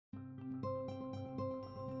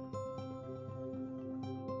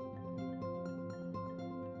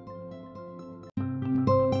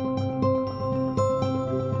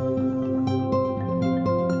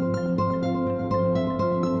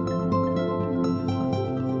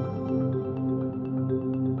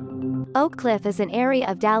Oak Cliff is an area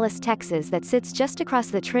of Dallas, Texas that sits just across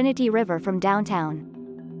the Trinity River from downtown.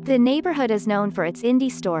 The neighborhood is known for its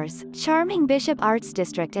indie stores, charming Bishop Arts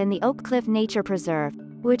District and the Oak Cliff Nature Preserve,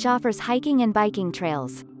 which offers hiking and biking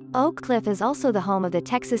trails. Oak Cliff is also the home of the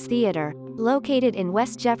Texas Theater, located in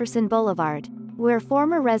West Jefferson Boulevard, where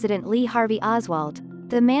former resident Lee Harvey Oswald,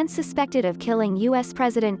 the man suspected of killing U.S.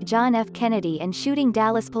 President John F. Kennedy and shooting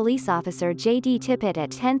Dallas police officer J.D. Tippit at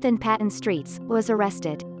 10th and Patton Streets, was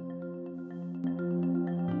arrested.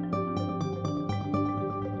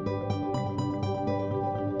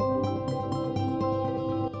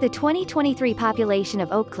 The 2023 population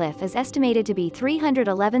of Oak Cliff is estimated to be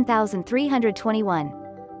 311,321.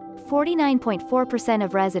 49.4%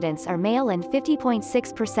 of residents are male and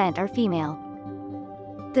 50.6% are female.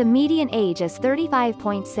 The median age is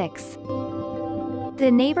 35.6. The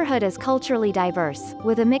neighborhood is culturally diverse,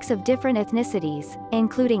 with a mix of different ethnicities,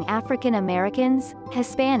 including African Americans,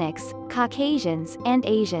 Hispanics, Caucasians, and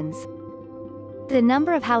Asians. The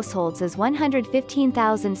number of households is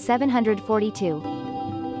 115,742.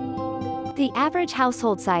 The average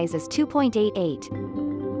household size is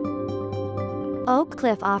 2.88. Oak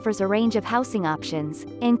Cliff offers a range of housing options,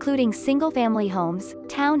 including single-family homes,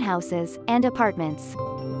 townhouses, and apartments.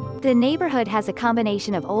 The neighborhood has a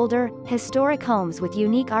combination of older, historic homes with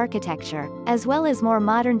unique architecture, as well as more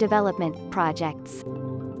modern development projects.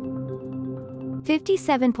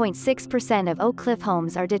 57.6% of Oak Cliff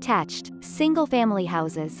homes are detached, single-family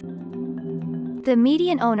houses. The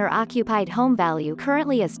median owner-occupied home value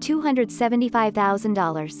currently is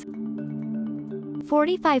 $275,000.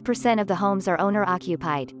 45% of the homes are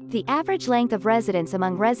owner-occupied. The average length of residence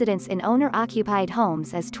among residents in owner-occupied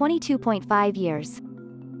homes is 22.5 years.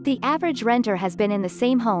 The average renter has been in the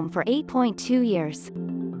same home for 8.2 years.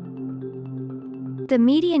 The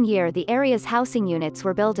median year the area's housing units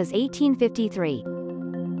were built is 1853.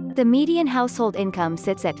 The median household income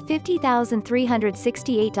sits at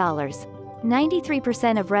 $50,368.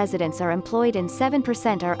 93% of residents are employed and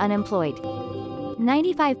 7% are unemployed.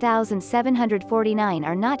 95,749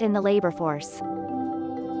 are not in the labor force.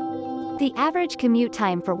 The average commute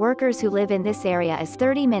time for workers who live in this area is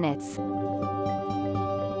 30 minutes.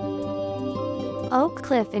 Oak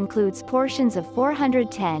Cliff includes portions of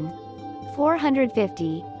 410,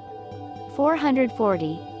 450,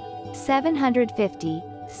 440, 750,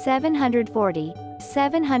 740,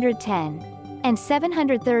 710, and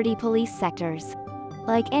 730 police sectors.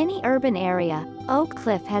 Like any urban area, Oak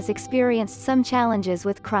Cliff has experienced some challenges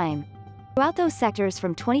with crime. Throughout those sectors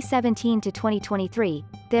from 2017 to 2023,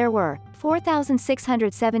 there were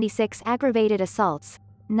 4,676 aggravated assaults,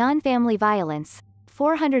 non-family violence,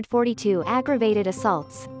 442 aggravated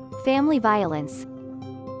assaults, family violence,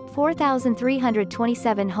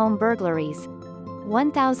 4,327 home burglaries,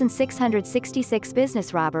 1,666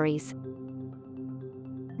 business robberies,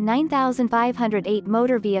 9,508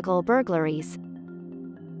 motor vehicle burglaries,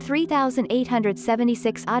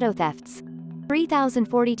 3,876 auto thefts,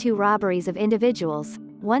 3,042 robberies of individuals,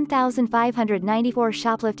 1,594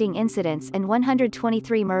 shoplifting incidents and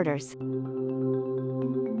 123 murders.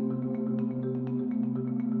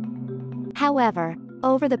 However,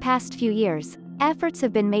 over the past few years, efforts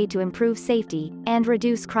have been made to improve safety and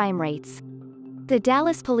reduce crime rates. The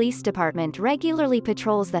Dallas Police Department regularly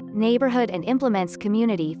patrols the neighborhood and implements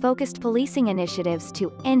community-focused policing initiatives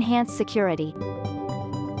to enhance security.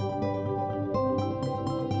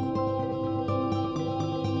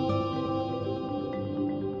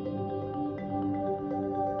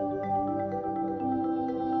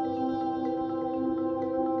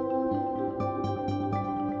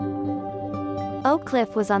 Oak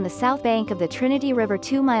Cliff was on the south bank of the Trinity River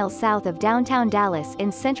 2 miles south of downtown Dallas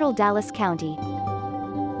in central Dallas County.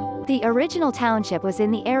 The original township was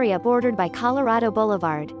in the area bordered by Colorado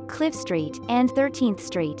Boulevard, Cliff Street, and 13th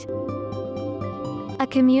Street. A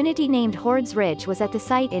community named Hord's Ridge was at the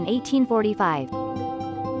site in 1845.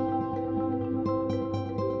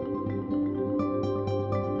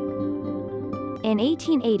 In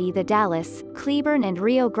 1880 the Dallas, Cleburne and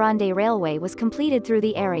Rio Grande Railway was completed through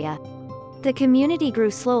the area. The community grew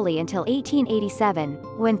slowly until 1887,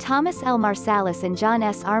 when Thomas L. Marsalis and John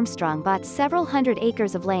S. Armstrong bought several hundred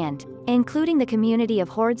acres of land, including the community of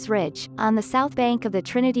Hord's Ridge, on the south bank of the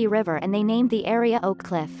Trinity River, and they named the area Oak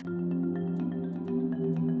Cliff.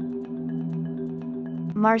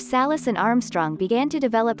 Marsalis and Armstrong began to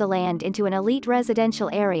develop the land into an elite residential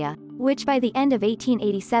area, which by the end of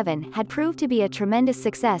 1887 had proved to be a tremendous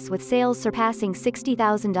success with sales surpassing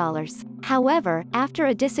 $60,000. However, after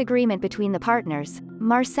a disagreement between the partners,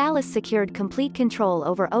 Marsalis secured complete control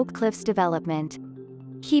over Oak Cliff's development.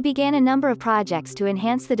 He began a number of projects to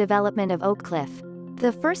enhance the development of Oak Cliff.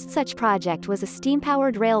 The first such project was a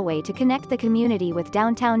steam-powered railway to connect the community with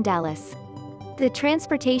downtown Dallas. The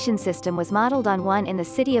transportation system was modeled on one in the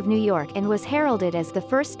city of New York and was heralded as the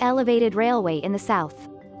first elevated railway in the South.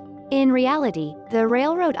 In reality, the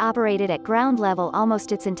railroad operated at ground level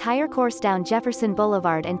almost its entire course down Jefferson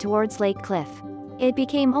Boulevard and towards Lake Cliff. It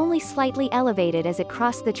became only slightly elevated as it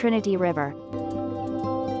crossed the Trinity River.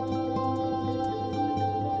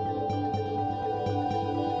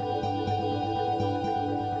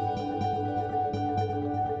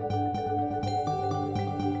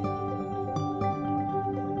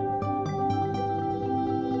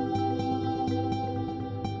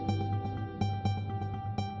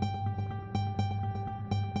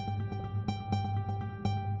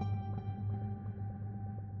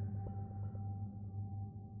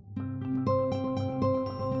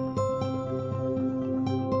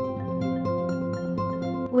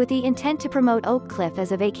 With the intent to promote Oak Cliff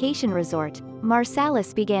as a vacation resort,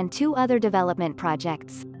 Marsalis began two other development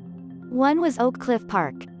projects. One was Oak Cliff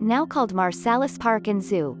Park, now called Marsalis Park and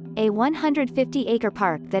Zoo, a 150-acre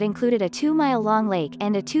park that included a 2-mile-long lake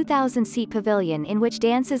and a 2,000-seat pavilion in which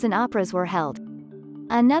dances and operas were held.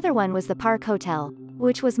 Another one was the Park Hotel,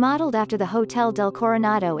 which was modeled after the Hotel del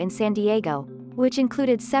Coronado in San Diego, which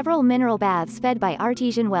included several mineral baths fed by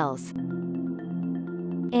artesian wells.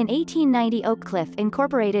 In 1890, Oak Cliff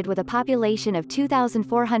incorporated with a population of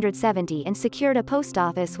 2,470 and secured a post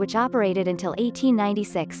office which operated until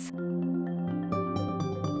 1896.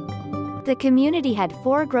 The community had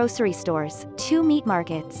 4 grocery stores, 2 meat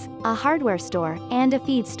markets, a hardware store, and a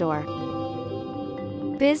feed store.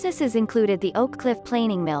 Businesses included the Oak Cliff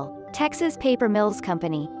Planing Mill, Texas Paper Mills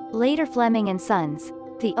Company, later Fleming and Sons,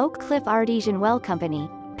 the Oak Cliff Artesian Well Company,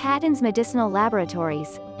 Patton's Medicinal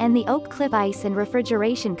Laboratories, and the Oak Cliff Ice and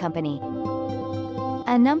Refrigeration Company.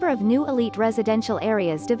 A number of new elite residential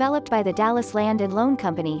areas developed by the Dallas Land and Loan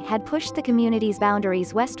Company had pushed the community's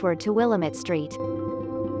boundaries westward to Willamette Street.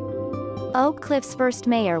 Oak Cliff's first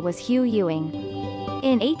mayor was Hugh Ewing.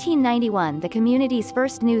 In 1891, the community's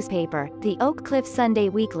first newspaper, the Oak Cliff Sunday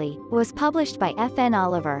Weekly, was published by F.N.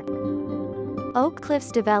 Oliver. Oak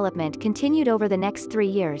Cliff's development continued over the next 3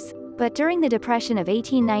 years, but during the Depression of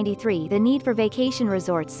 1893 the need for vacation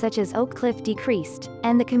resorts such as Oak Cliff decreased,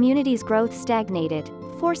 and the community's growth stagnated,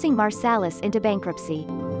 forcing Marsalis into bankruptcy.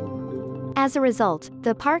 As a result,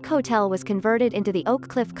 the Park Hotel was converted into the Oak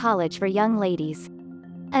Cliff College for Young Ladies.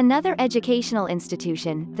 Another educational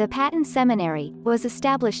institution, the Patton Seminary, was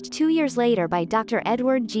established 2 years later by Dr.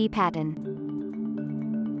 Edward G. Patton.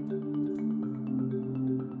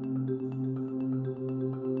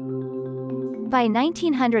 By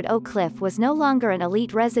 1900, Oak Cliff was no longer an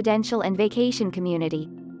elite residential and vacation community.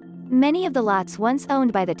 Many of the lots once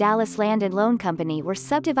owned by the Dallas Land and Loan Company were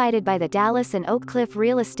subdivided by the Dallas and Oak Cliff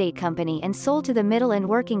Real Estate Company and sold to the middle and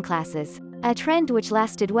working classes, a trend which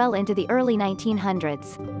lasted well into the early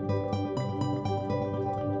 1900s.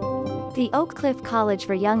 The Oak Cliff College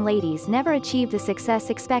for Young Ladies never achieved the success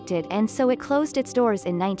expected, and so it closed its doors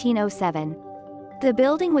in 1907. The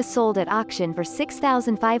building was sold at auction for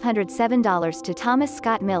 $6,507 to Thomas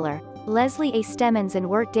Scott Miller, Leslie A. Stemmons and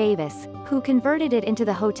Wirt Davis, who converted it into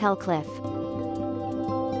the Hotel Cliff.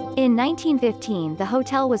 In 1915, the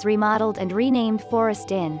hotel was remodeled and renamed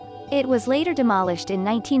Forest Inn. It was later demolished in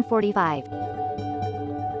 1945.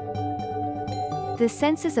 The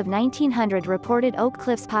census of 1900 reported Oak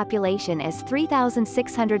Cliff's population as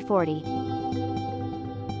 3,640.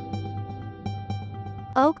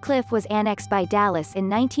 Oak Cliff was annexed by Dallas in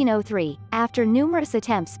 1903, after numerous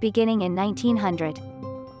attempts beginning in 1900.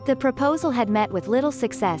 The proposal had met with little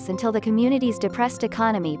success until the community's depressed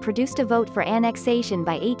economy produced a vote for annexation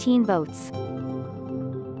by 18 votes.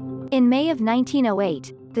 In May of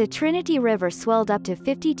 1908, the Trinity River swelled up to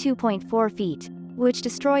 52.4 feet, which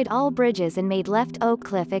destroyed all bridges and made left Oak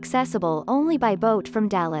Cliff accessible only by boat from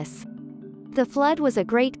Dallas. The flood was a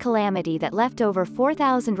great calamity that left over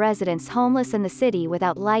 4,000 residents homeless and the city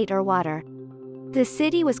without light or water. The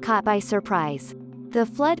city was caught by surprise. The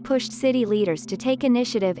flood pushed city leaders to take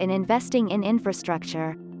initiative in investing in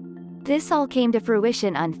infrastructure. This all came to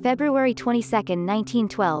fruition on February 22,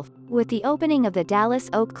 1912, with the opening of the Dallas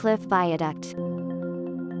Oak Cliff Viaduct.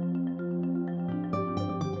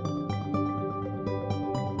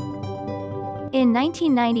 In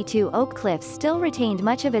 1992, Oak Cliff still retained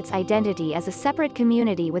much of its identity as a separate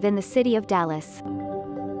community within the city of Dallas.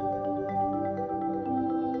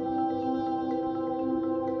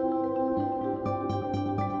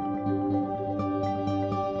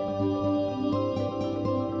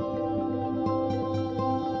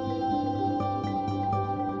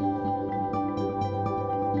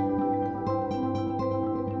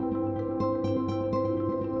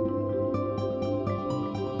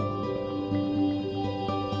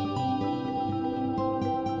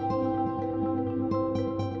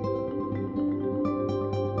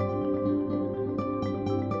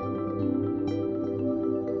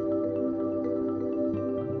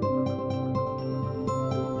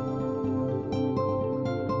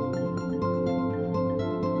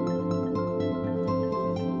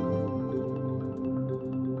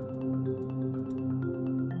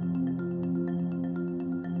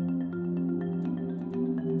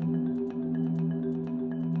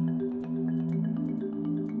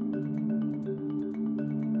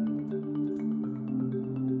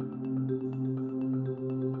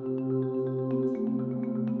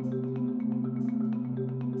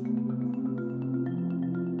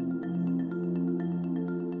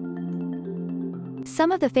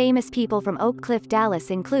 Some of the famous people from Oak Cliff, Dallas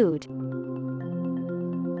include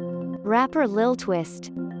rapper Lil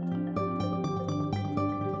Twist,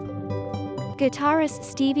 guitarist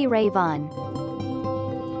Stevie Ray Vaughan,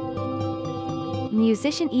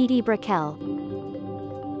 musician Edie Brickell,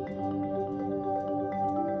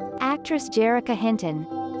 actress Jerrica Hinton,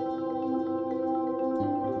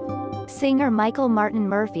 singer Michael Martin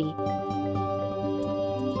Murphy,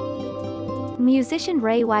 musician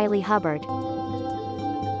Ray Wiley Hubbard,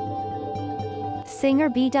 singer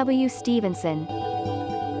B.W. Stevenson,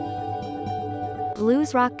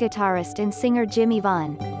 blues rock guitarist and singer Jimmy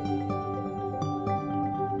Vaughn,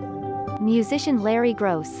 musician Larry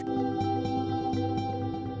Gross,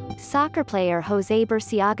 soccer player Jose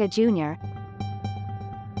Burciaga Jr.,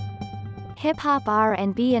 hip-hop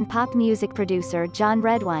R&B and pop music producer John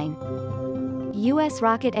Redwine, U.S.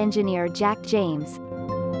 rocket engineer Jack James,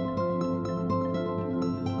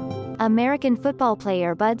 American football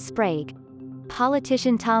player Bud Sprague,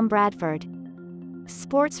 politician Tom Bradford,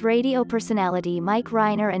 sports radio personality Mike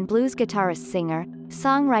Reiner and blues guitarist singer,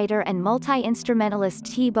 songwriter and multi-instrumentalist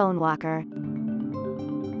T-Bone Walker.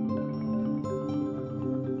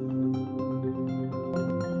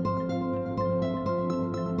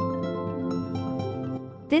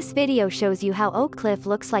 This video shows you how Oak Cliff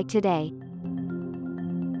looks like today.